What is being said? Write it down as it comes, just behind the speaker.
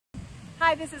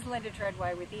Hi, this is Linda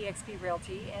Treadway with eXp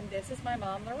Realty, and this is my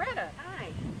mom, Loretta. Hi.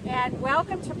 And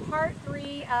welcome to part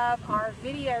 3 of our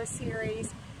video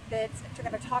series that's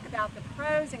going to talk about the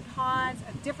pros and cons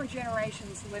of different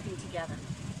generations living together.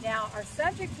 Now, our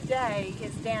subject today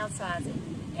is downsizing,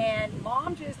 and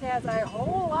Mom just has a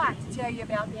whole lot to tell you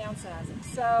about downsizing.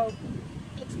 So,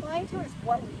 explain to us,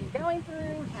 what were you going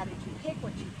through? How did you pick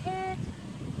what you picked?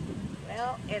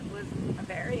 Well, it was a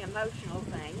very emotional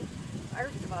thing.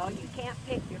 First of all, you can't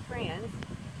pick your friends,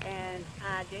 and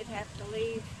I did have to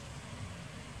leave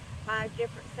 5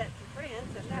 different sets of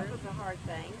friends, and that was a hard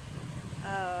thing.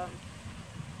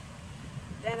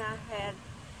 Then I had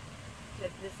to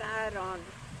decide on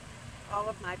all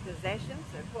of my possessions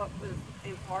and what was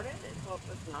important and what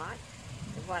was not.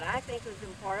 And what I think was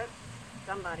important,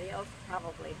 somebody else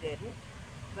probably didn't.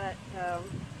 But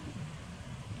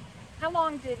how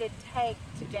long did it take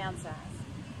to downsize?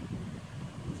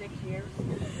 6 years.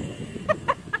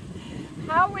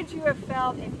 How would you have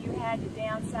felt if you had to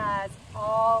downsize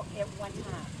all at one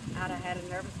time? I'd have had a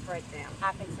nervous breakdown.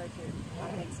 I think so too. I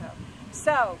think so.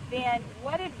 So then,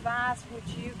 what advice would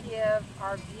you give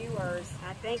our viewers?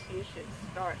 I think you should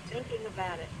start thinking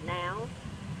about it now.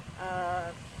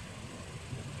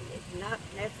 It's not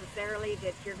necessarily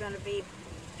that you're going to be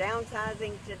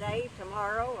downsizing today,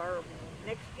 tomorrow, or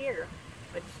next year,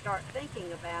 but start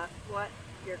thinking about what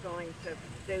you're going to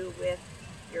do with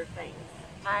your things.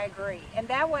 I agree. And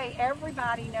that way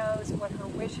everybody knows what her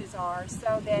wishes are,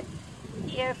 so that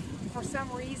if for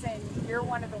some reason you're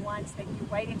one of the ones that you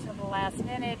wait until the last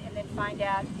minute and then find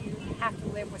out you have to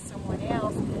live with someone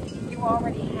else, you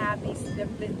already have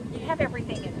you have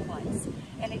everything in place,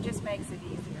 and it just makes it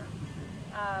easier.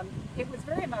 It was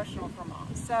very emotional for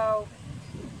Mom. So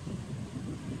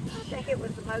I think it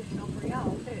was emotional for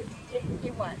y'all too.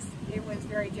 It was. It was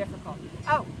very difficult.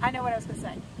 Oh, I know what I was going to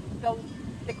say.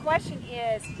 The question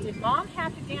is, did Mom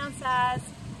have to downsize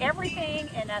everything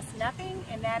and us nothing?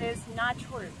 And that is not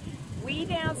true. We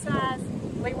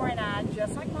downsized, Leroy and I,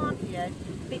 just like Mom did,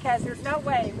 because there's no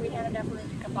way we had enough room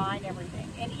to combine everything.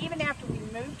 And even after we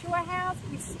moved to a house,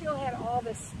 we still had all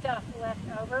this stuff left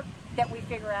over that we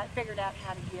figured out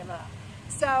how to give up.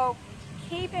 So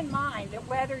keep in mind that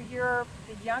whether you're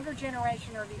the younger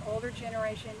generation or the older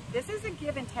generation, this is a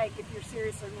give and take if you're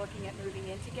seriously looking at moving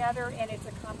in together, and it's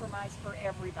a compromise for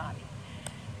everybody.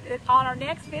 On our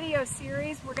next video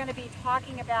series, we're going to be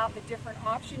talking about the different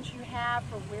options you have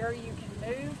for where you can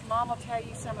move. Mom will tell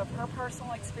you some of her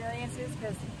personal experiences,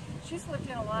 because she's lived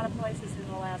in a lot of places in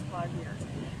the last 5 years.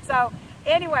 So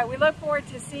anyway, we look forward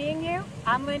to seeing you.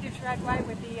 I'm Linda Treadway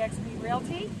with eXp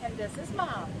Realty, and this is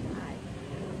Mom. Bye.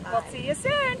 We'll see you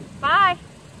soon. Bye.